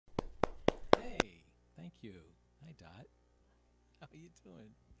Thank you. Hi, Dot. How you doing?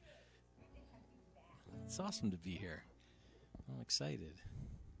 It's awesome to be here. I'm excited.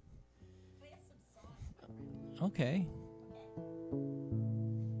 Okay.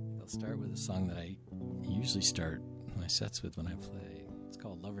 I'll start with a song that I usually start my sets with when I play. It's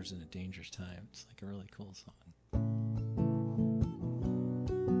called Lovers in a Dangerous Time. It's like a really cool song.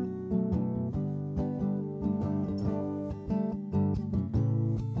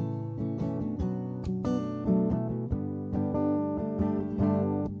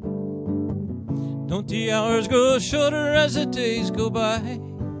 Don't the hours grow shorter as the days go by?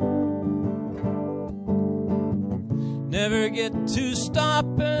 Never get to stop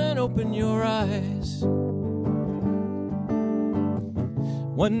and open your eyes.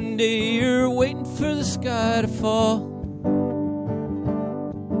 One day you're waiting for the sky to fall.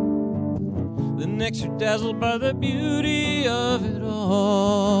 The next you're dazzled by the beauty of it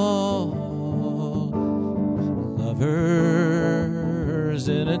all. Lovers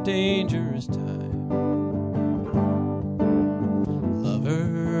in a dangerous time.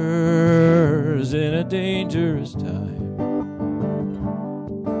 Lovers in a dangerous time.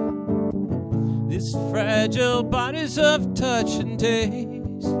 This fragile bodies of touch and taste.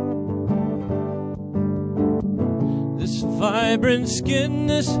 This vibrant skin,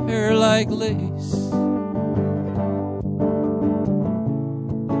 this hair like lace.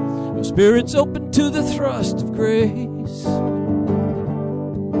 Your spirit's open to the thrust of grace.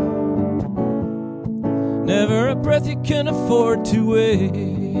 Never a breath you can afford to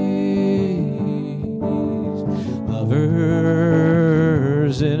waste.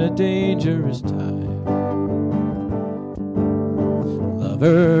 Lovers in a dangerous time.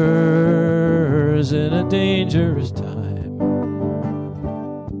 Lovers in a dangerous time.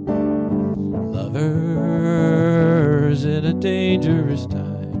 Lovers in a dangerous time.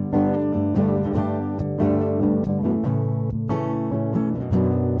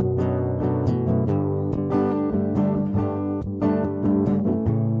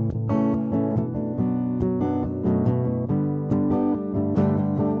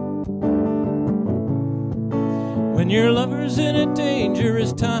 When your lover's in a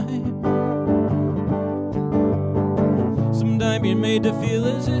dangerous time, sometime you're made to feel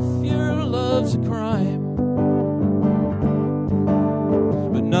as if your love's a crime.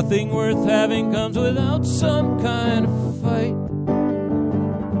 But nothing worth having comes without some kind of fight.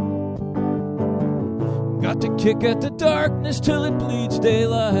 Got to kick at the darkness till it bleeds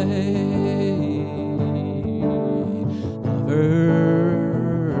daylight.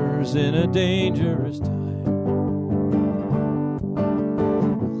 Lovers in a dangerous time.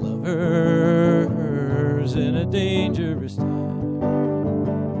 Lovers in a dangerous time.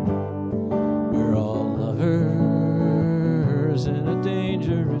 We're all lovers in a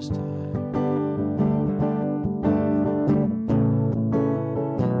dangerous time.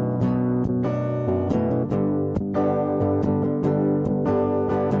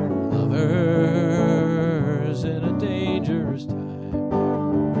 Lovers in a dangerous time.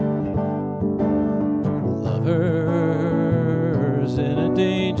 Lovers in a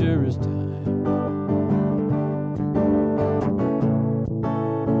dangerous time.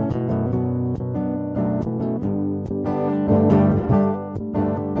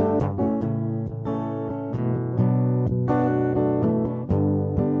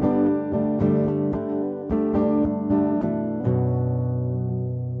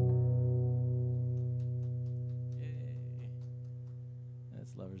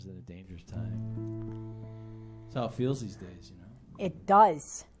 That's Lovers in a Dangerous Time. That's how it feels these days, you know. It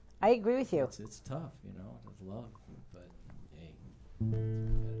does. I agree with you. It's tough, you know, with love, but hey, that's what we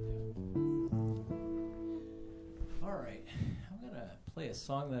gotta do. All right, I'm gonna play a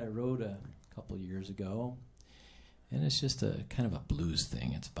song that I wrote a couple years ago, and it's just a kind of a blues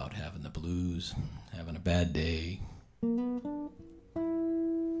thing. It's about having the blues, having a bad day.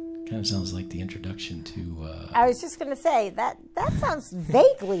 Kind of sounds like the introduction to. I was just going to say that sounds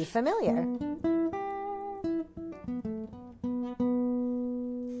vaguely familiar.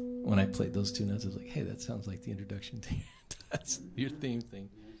 When I played those two notes, I was like, "Hey, that sounds like the introduction to that's your theme thing."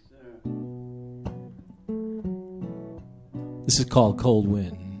 This is called Cold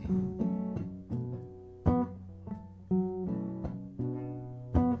Wind.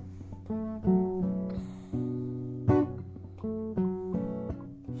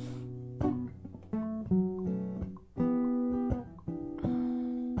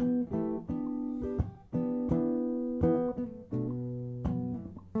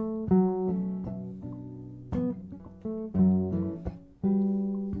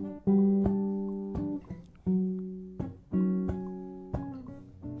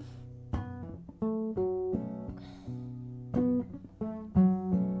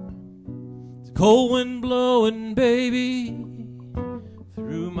 cold wind blowing, baby,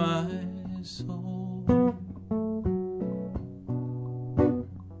 through my soul.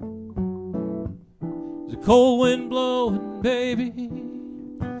 There's a cold wind blowing, baby,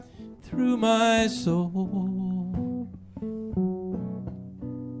 through my soul.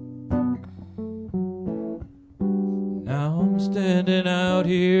 Now I'm standing out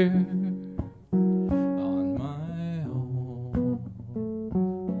here on my own.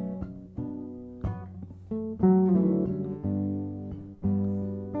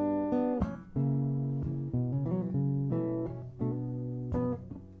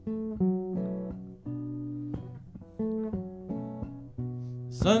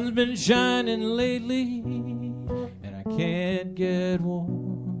 Sun's been shining lately, and I can't get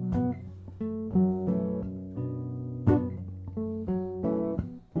warm.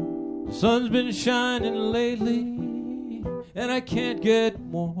 The sun's been shining lately, and I can't get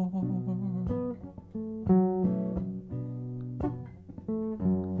warm.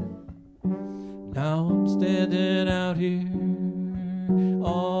 Now I'm standing out here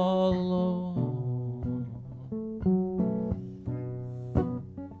all alone.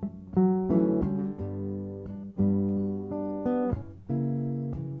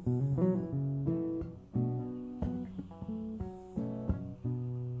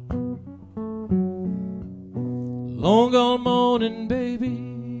 Long gone morning,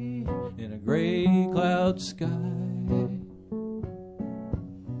 baby, in a gray cloud sky.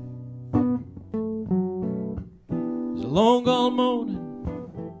 It's a long gone morning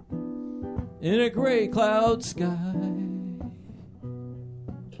in a gray cloud sky.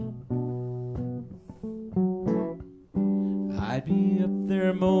 I'd be up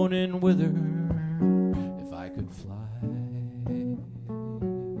there moaning with her if I could fly.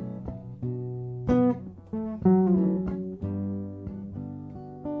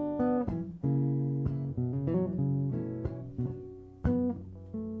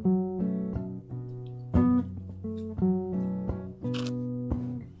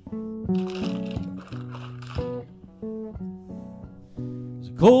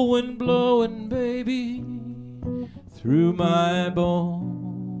 Cold wind blowing, baby, through my bones.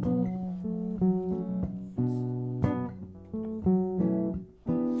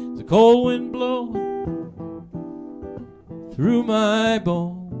 The cold wind blowing through my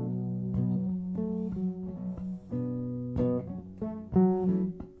bones.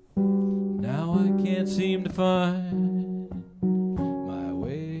 Now I can't seem to find my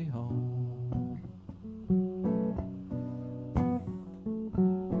way home.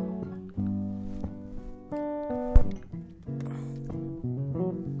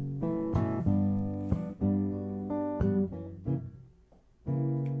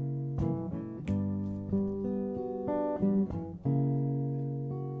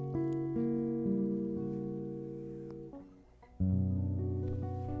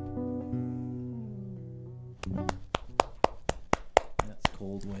 That's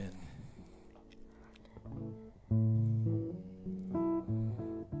Cold Wind.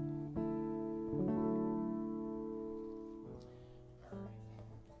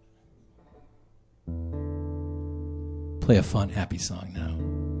 Play a fun, happy song now.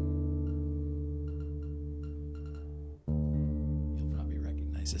 You'll probably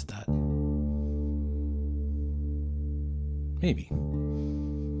recognize this dot. Maybe.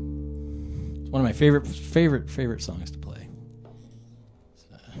 It's one of my favorite songs to play. It's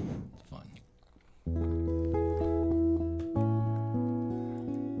fun.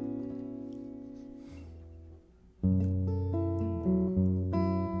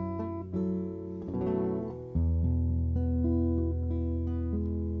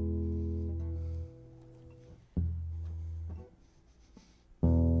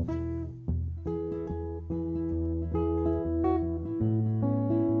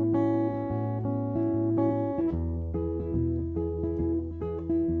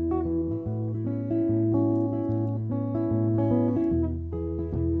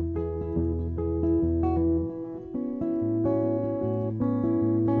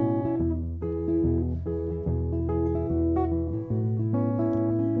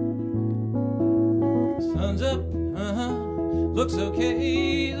 Sun's up, looks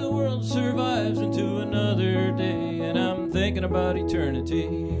okay. The world survives into another day, and I'm thinking about eternity.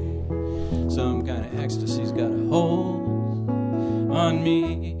 Some kind of ecstasy's got a hold on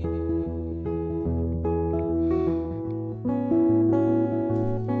me.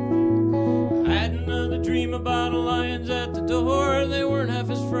 I had another dream about lions at the door. They weren't half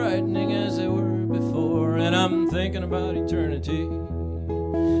as frightening as they were before, and I'm thinking about eternity.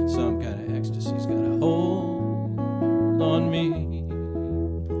 Some kind of ecstasy's got a hold on me.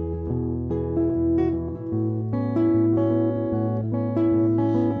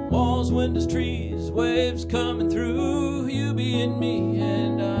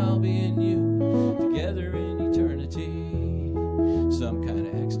 and I'll be in you, together in eternity. Some kind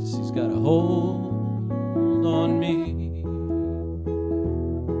of ecstasy's got a hold on me.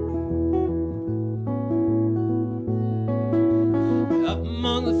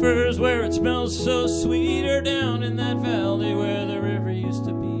 Firs where it smells so sweet, or down in that valley where the river used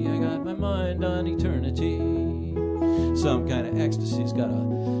to be, I got my mind on eternity. Some kind of ecstasy's got a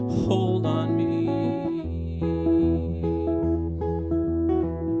hold on me.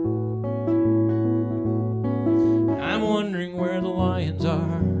 I'm wondering where the lions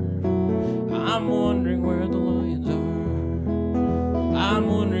are. I'm wondering where the lions are. I'm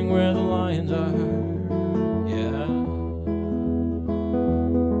wondering where the lions are.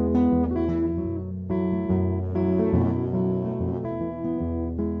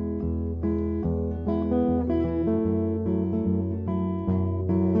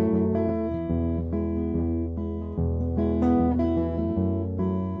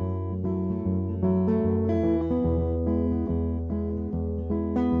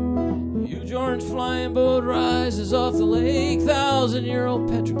 Flying boat rises off the lake. 1,000-year-old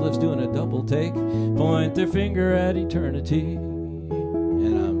petroglyphs doing a double take, point their finger at eternity,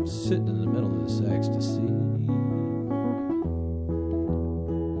 and I'm sitting in the middle of this ecstasy.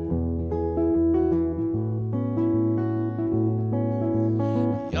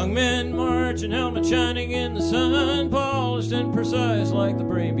 Young men marching, helmet shining in the sun, polished and precise like the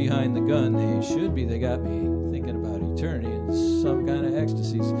brain behind the gun. They should be. They got me thinking about eternity, and some kind of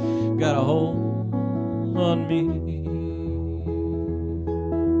ecstasy's got a hold on me.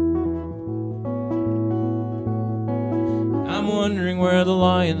 I'm wondering where the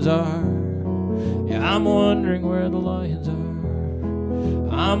lions are. Yeah, I'm wondering where the lions are.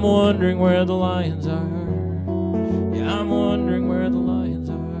 I'm wondering where the lions are. Yeah, I'm wondering where the lions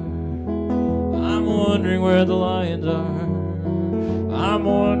are. I'm wondering where the lions are. I'm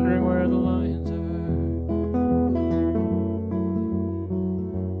wondering where the lions are.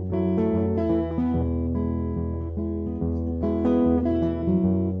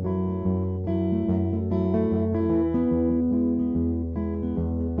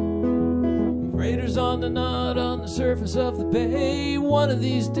 On the knot on the surface of the bay, one of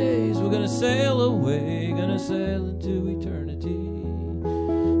these days we're gonna sail away, gonna sail into eternity.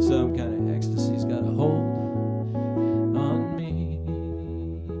 Some kind of ecstasy's got a hold on me.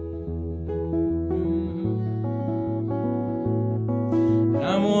 And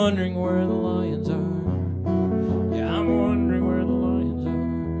I'm wondering where the lions are. Yeah, I'm wondering where the lions are.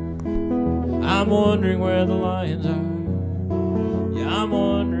 I'm wondering where the lions are. Yeah, I'm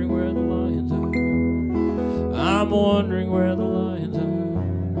wondering where the lions are. I'm wondering where the lions are.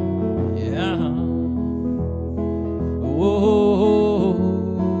 Yeah. Whoa.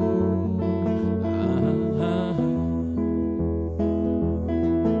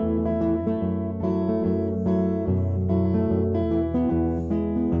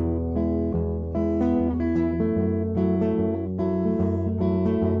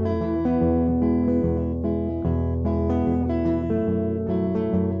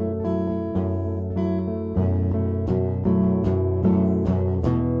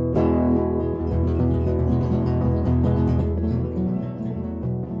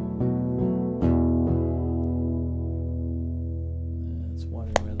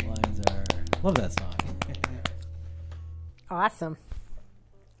 Love that song. Awesome.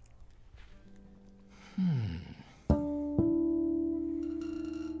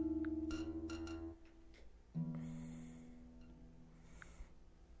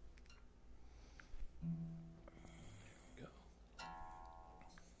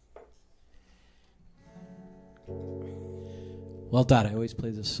 Well, Dot, I always play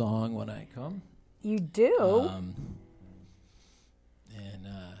this song when I come. You do?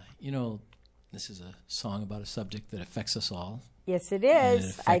 You know, this is a song about a subject that affects us all. Yes, it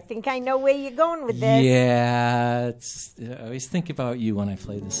is. I think I know where you're going with this. Yeah, I always think about you when I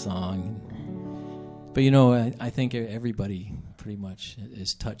play this song. But, you know, I think everybody pretty much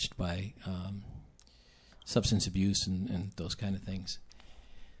is touched by substance abuse and those kind of things.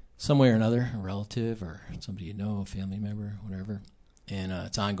 Some way or another, a relative or somebody you know, a family member, whatever. And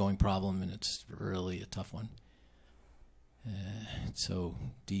it's an ongoing problem, and it's really a tough one. It's so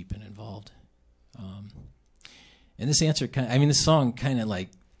deep and involved. And this answer, this song kind of like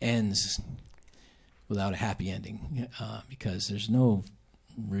ends without a happy ending because there's no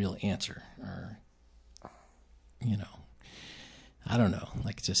real answer, or, you know, I don't know,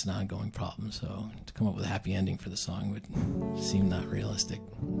 like it's just an ongoing problem. So to come up with a happy ending for the song would seem not realistic,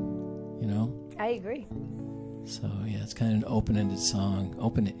 you know? I agree. So yeah, it's kind of an open-ended song,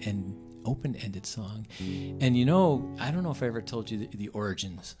 open-ended song. And you know, I don't know if I ever told you the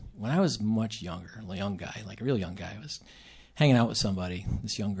origins. When I was much younger, a young guy, like a real young guy, I was hanging out with somebody,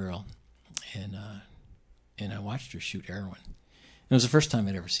 this young girl, and I watched her shoot heroin. It was the first time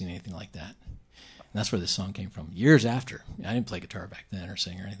I'd ever seen anything like that. And that's where this song came from. Years after. I didn't play guitar back then or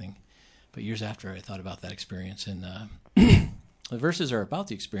sing or anything. But years after, I thought about that experience. And the verses are about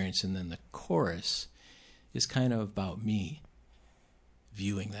the experience, and then the chorus is kind of about me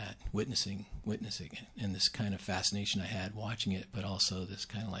viewing that, witnessing it, and this kind of fascination I had watching it, but also this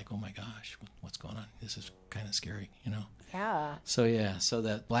kind of like, oh my gosh, what's going on? This is kind of scary, you know? Yeah. So yeah, so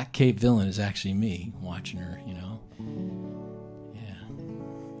that Black Cape villain is actually me watching her, you know? Yeah.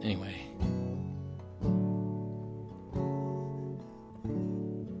 Anyway.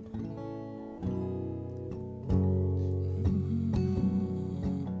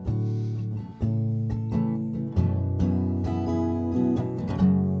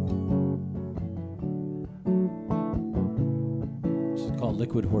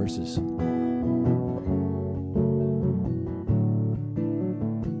 Liquid Horses.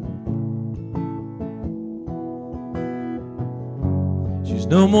 She's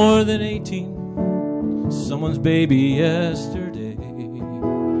no more than 18, someone's baby yesterday,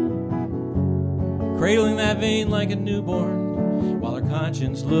 cradling that vein like a newborn while her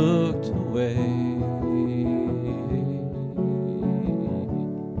conscience looked away.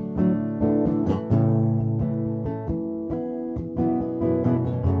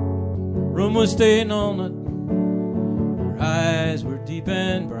 Was staying all night. Her eyes were deep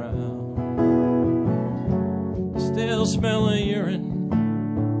and brown. The stale smell of urine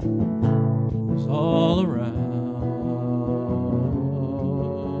was all around.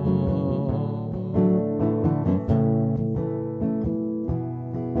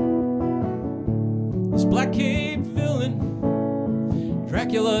 This Black Cape villain,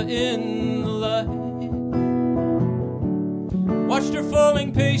 Dracula in the light, watched her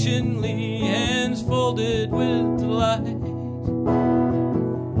falling patiently, hands folded with delight.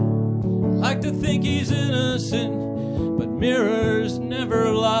 Like to think he's innocent, but mirrors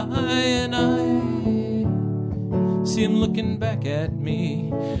never lie. And I see him looking back at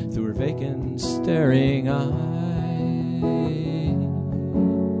me through her vacant, staring eyes.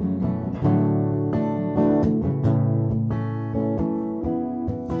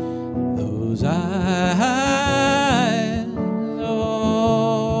 Those eyes,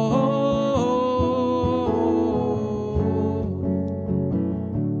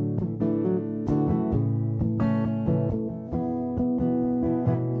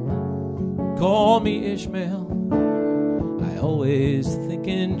 call me Ishmael, I always think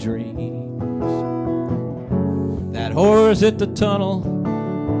in dreams. That horse hit the tunnel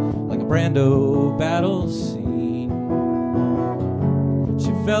like a Brando battle scene.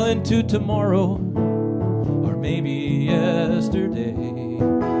 She fell into tomorrow, or maybe yesterday.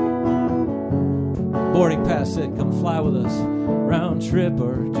 Boarding pass said, come fly with us, round trip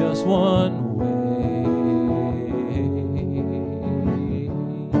or just one way.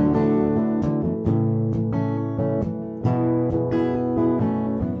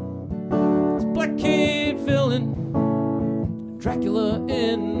 Dracula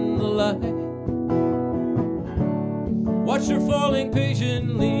in the light, watched her falling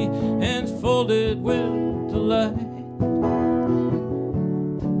patiently, hands folded with delight.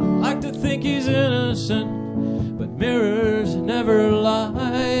 Like to think he's innocent, but mirrors never lie.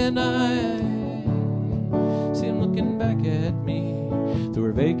 And I see him looking back at me through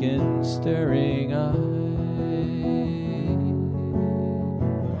her vacant, staring eyes.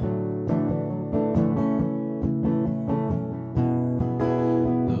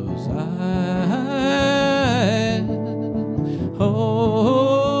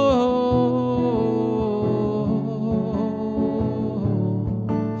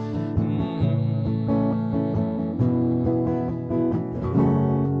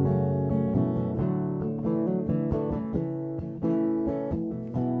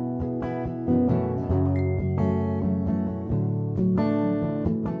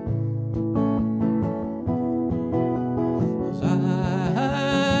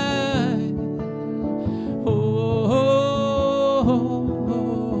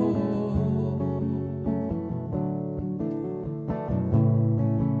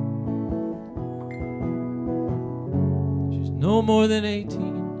 No more than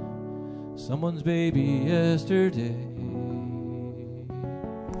 18, someone's baby yesterday.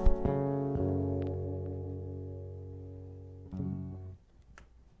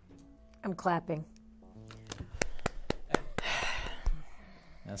 I'm clapping.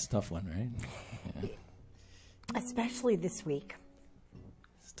 That's a tough one, right? Yeah. Especially this week.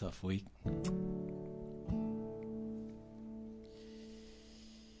 It's tough week.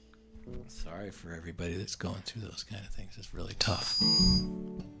 Sorry for everybody that's going through those kind of things. It's really tough.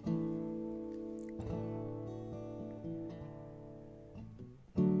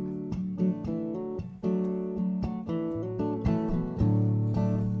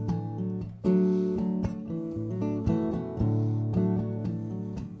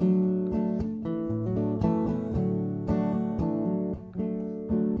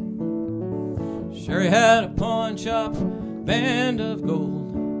 Sherry had a pawn shop, band of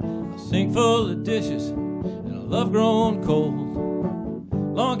gold, a sink full of dishes, and a love grown cold.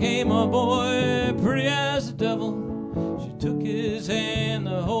 Along came a boy, pretty as the devil. She took his hand,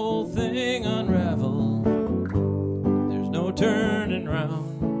 the whole thing unraveled. There's no turning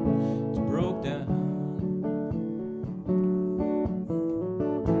round, it's broke down.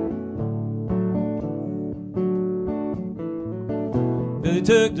 Billy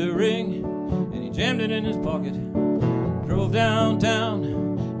took the ring, jammed it in his pocket, drove downtown,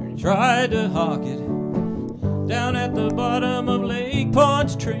 and tried to hawk it. Down at the bottom of Lake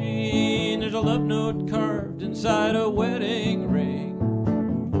Pontchartrain, there's a love note carved inside a wedding ring.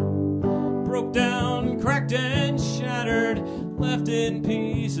 Broke down, cracked and shattered, left in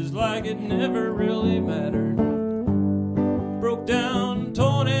pieces like it never really mattered. Broke down,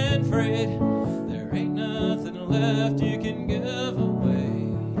 torn and frayed, there ain't nothing left you can give away.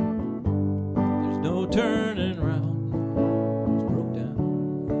 No turning round, it's broke down.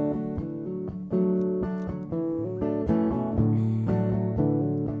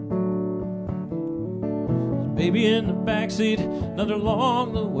 There's a baby in the backseat, another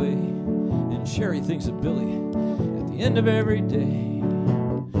along the way, and Sherry thinks of Billy at the end of every day,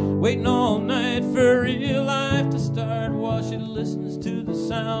 waiting all night for real life to start while she listens to the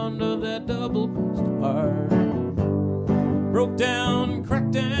sound of that double-crossed heart. Broke down,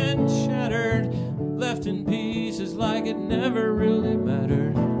 cracked and shattered, left in pieces like it never really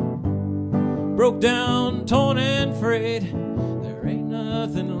mattered. Broke down, torn and frayed, there ain't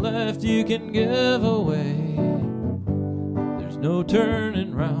nothing left you can give away. There's no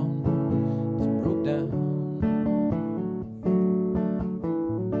turning round, it's broke down.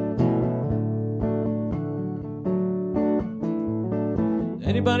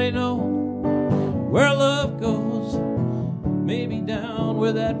 Anybody know where love goes? Maybe down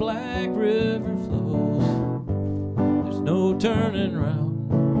where that black river flows. There's no turning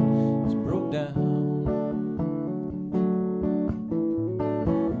round, it's broke down.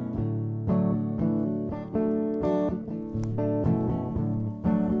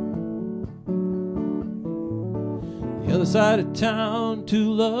 The other side of town,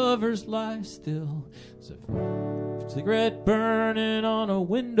 two lovers lie still. There's a cigarette burning on a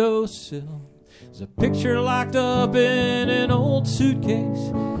windowsill. There's a picture locked up in an old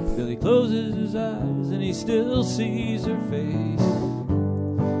suitcase. Billy closes his eyes and he still sees her face.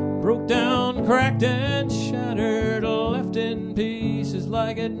 Broke down, cracked and shattered, left in pieces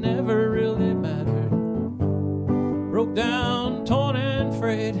like it never really mattered. Broke down, torn and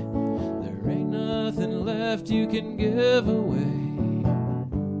frayed, there ain't nothing left you can give away.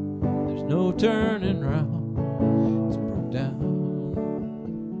 There's no turning round, it's broke down.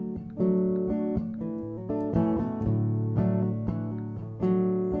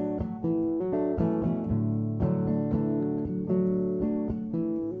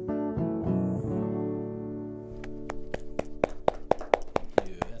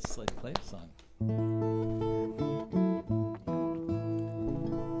 Play a song.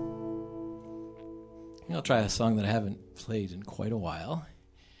 I'll try a song that I haven't played in quite a while.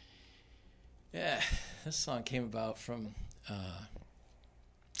 Yeah, this song came about from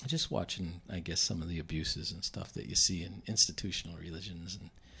just watching, I guess, some of the abuses and stuff that you see in institutional religions and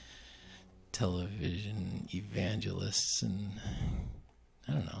television evangelists and,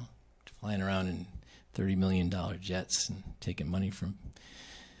 I don't know, flying around in $30 million jets and taking money from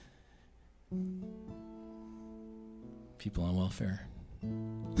people on welfare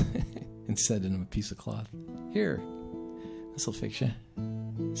and sending them a piece of cloth. Here, this will fix you.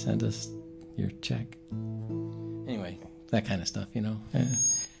 Send us your check. Anyway, that kind of stuff, you know. So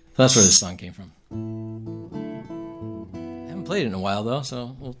that's where this song came from. I haven't played it in a while though,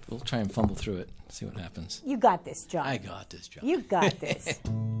 so we'll try and fumble through it. See what happens. You got this, John. I got this, John. You got this.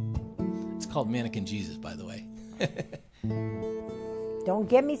 It's called Mannequin Jesus, by the way. Don't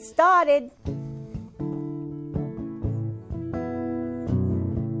get me started.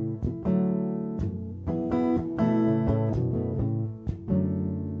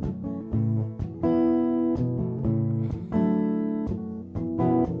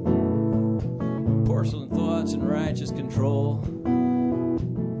 Porcelain thoughts and righteous control.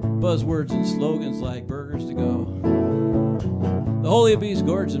 buzzwords and slogans like burgers to go. The holy beasts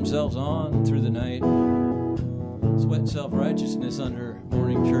gorge themselves on through the night, sweat self-righteousness under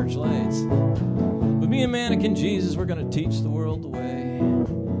morning church lights. But me and Mannequin Jesus, we're going to teach the world the way.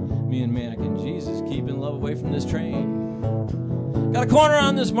 Me and Mannequin Jesus, keeping love away from this train. Got a corner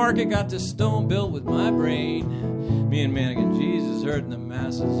on this market, got this stone built with my brain. Me and Mannequin Jesus, herding the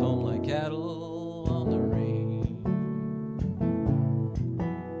masses home like cattle on the range.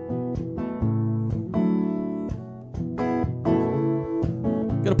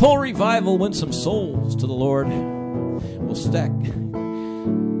 Gonna pull revival, win some souls to the Lord. We'll stack,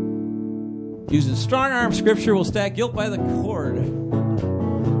 using strong arm scripture, we'll stack guilt by the cord.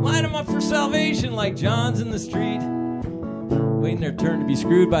 Line them up for salvation like John's in the street, waiting their turn to be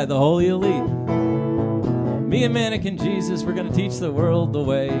screwed by the holy elite. Me and Mannequin Jesus, we're gonna teach the world the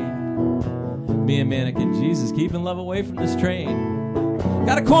way. Me and Mannequin Jesus, keeping love away from this train.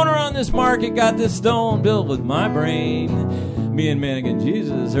 Got a corner on this market, got this stone built with my brain. Me and Mannequin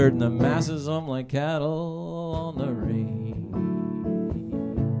Jesus, herding the masses home like cattle on the range.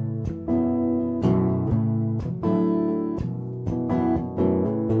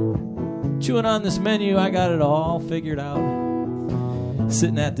 Chewing on this menu, I got it all figured out.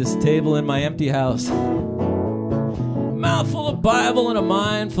 Sitting at this table in my empty house, mouth full of Bible and a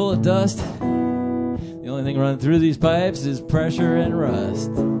mind full of dust. The only thing running through these pipes is pressure and rust.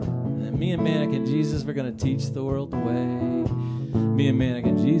 And me and Mannequin Jesus, we're gonna teach the world the way. Me and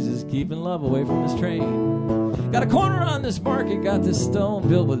Mannequin Jesus, keeping love away from this train. Got a corner on this market, got this stone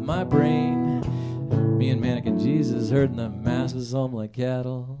built with my brain. Me and Mannequin Jesus, herding the masses home like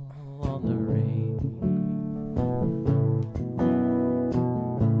cattle on the range.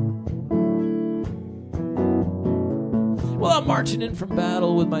 Well, I'm marching in from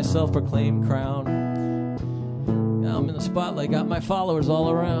battle with my self-proclaimed crown. Now I'm in the spotlight, got my followers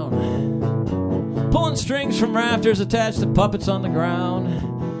all around. Pulling strings from rafters attached to puppets on the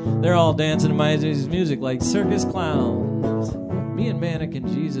ground. They're all dancing to my music like circus clowns. Me and Mannequin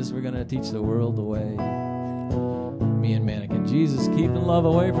Jesus, we're gonna teach the world the way. Me and Mannequin Jesus, keeping love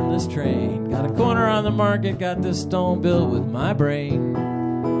away from this train. Got a corner on the market, got this stone built with my brain.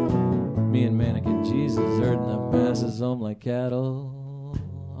 Me and Mannequin Jesus, herding the masses home like cattle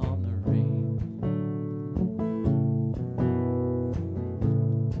on the range.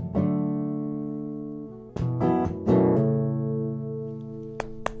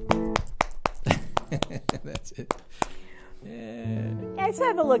 That's it. Yeah. I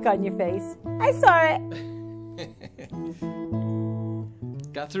saw the look on your face. I saw it.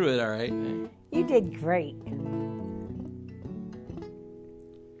 Got through it all right. You did great.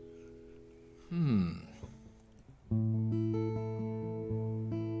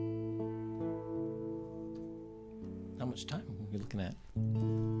 How much time are we looking at?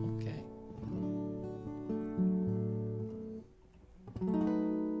 Okay.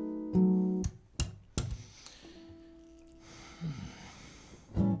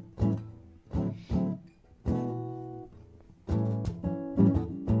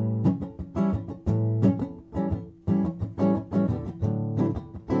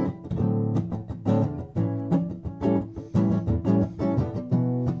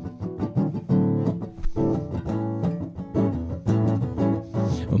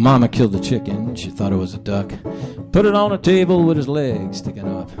 Mama killed the chicken, she thought it was a duck. Put it on a table with his legs sticking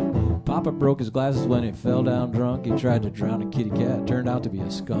up. Papa broke his glasses when he fell down drunk. He tried to drown a kitty cat, turned out to be a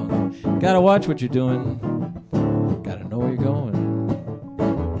skunk. Gotta watch what you're doing, gotta know where you're going.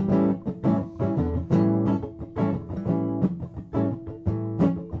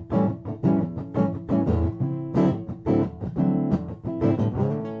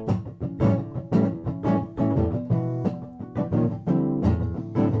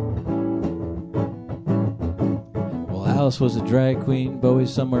 Alice was a drag queen, Bowie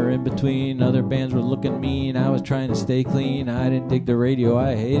somewhere in between. Other bands were looking mean, I was trying to stay clean. I didn't dig the radio,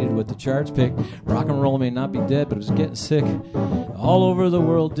 I hated what the charts picked. Rock and roll may not be dead, but it was getting sick. All over the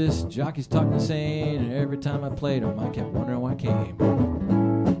world, disc jockeys talking insane. And every time I played them, I kept wondering why I came.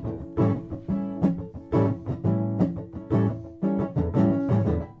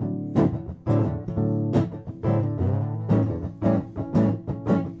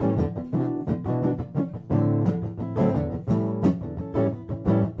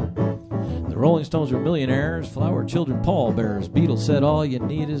 Rolling Stones were millionaires, flower children pallbearers. Beatles said all you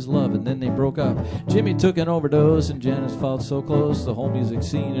need is love, and then they broke up. Jimmy took an overdose, and Janis followed so close. The whole music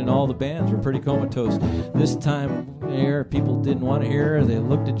scene and all the bands were pretty comatose. This time here, people didn't want to hear. They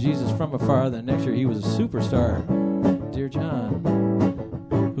looked at Jesus from afar. The next year he was a superstar. Dear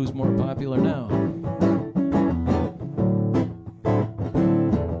John, who's more popular now?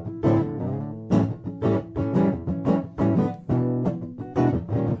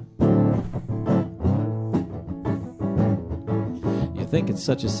 think it's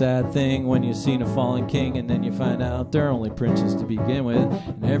such a sad thing when you've seen a fallen king and then you find out they're only princes to begin with,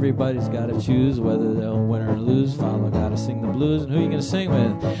 and everybody's got to choose whether they'll win or lose. Father gotta sing the blues, and who you gonna sing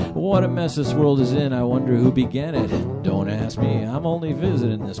with? What a mess this world is in, I wonder who began it. Don't ask me, I'm only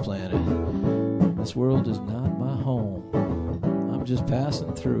visiting this planet. This world is not my home, I'm just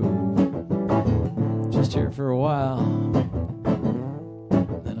passing through, just here for a while,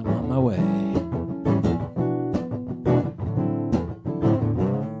 then I'm on my way.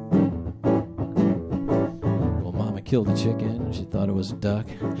 Killed the chicken, she thought it was a duck,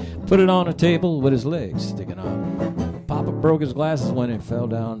 put it on a table with his legs sticking up. Papa broke his glasses when he fell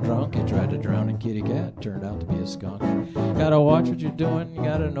down drunk. He tried to drown a kitty cat, turned out to be a skunk. Gotta watch what you're doing, you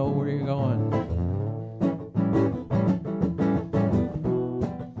gotta know where you're going.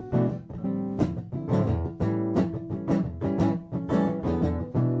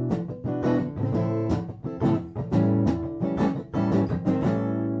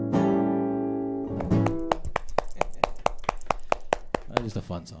 Just a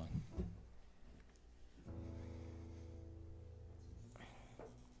fun song.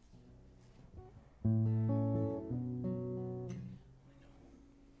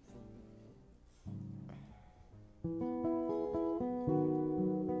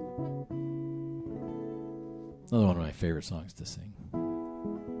 Another one of my favorite songs to sing.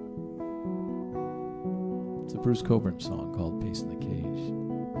 It's a Bruce Cockburn song called Peace in the Cage.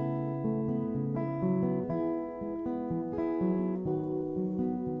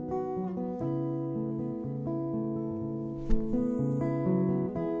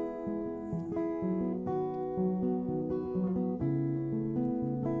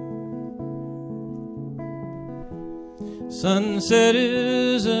 Sunset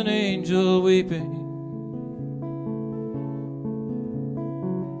is an angel weeping,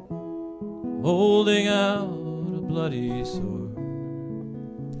 holding out a bloody sword.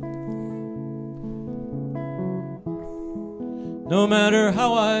 No matter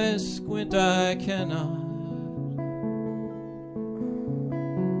how I squint, I cannot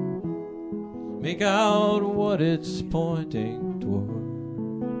make out what it's pointing toward.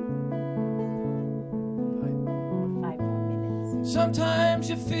 Sometimes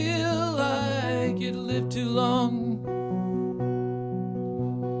you feel like you lived too long.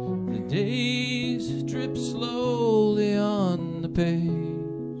 The days drip slowly on the page.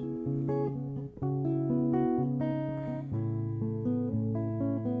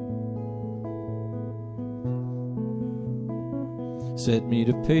 Set me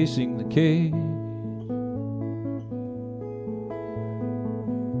to pacing the cage.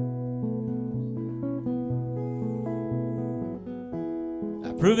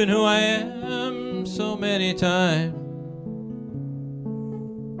 Proving who I am so many times.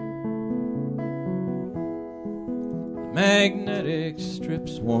 The magnetic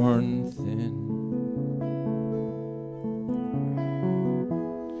strips worn thin.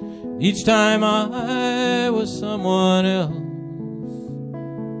 Each time I was someone else,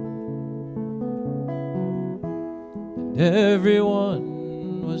 and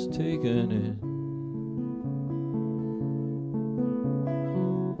everyone was taken in.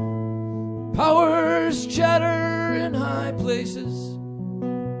 Powers chatter in high places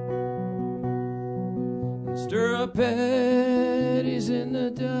and stir up eddies in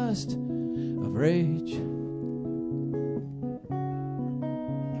the dust of rage.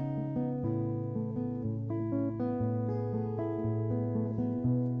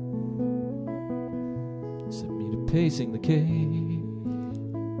 Set me to pacing the cage.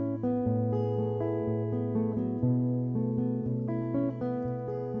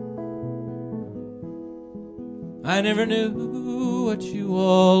 I never knew what you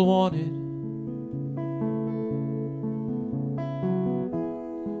all wanted,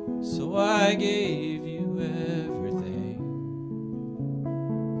 so I gave you everything.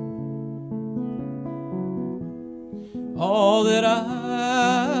 All that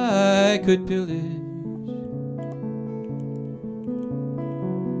I could pillage,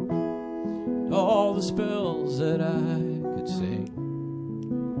 and all the spells that I could sing.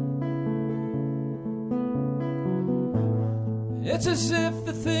 It's as if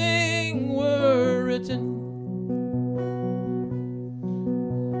the thing were written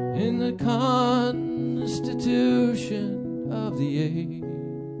in the constitution of the age.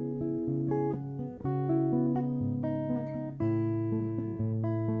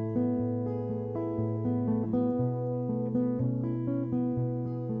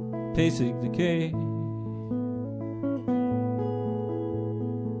 Pacing the cage.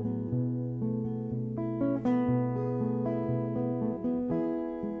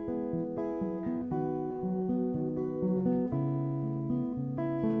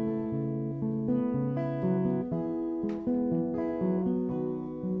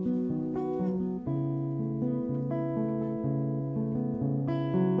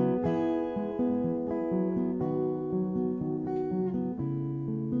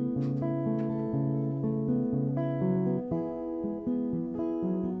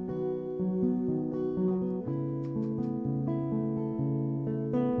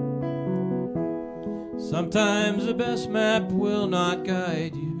 Sometimes the best map will not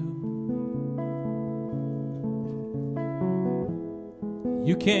guide you.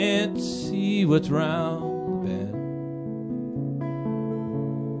 You can't see what's round the bend.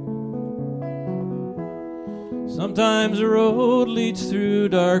 Sometimes the road leads through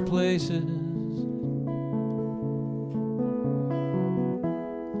dark places.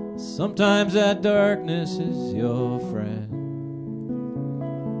 Sometimes that darkness is your friend.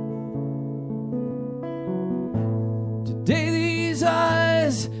 Today these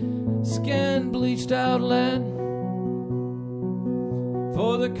eyes scan bleached out land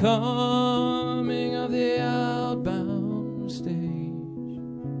for the coming of the outbound stage.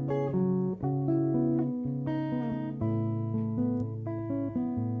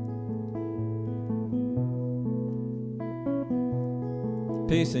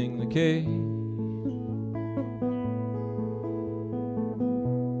 Pacing the cave,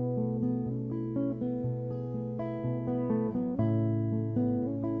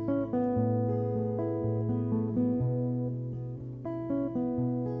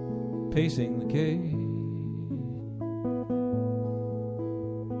 pacing the cave.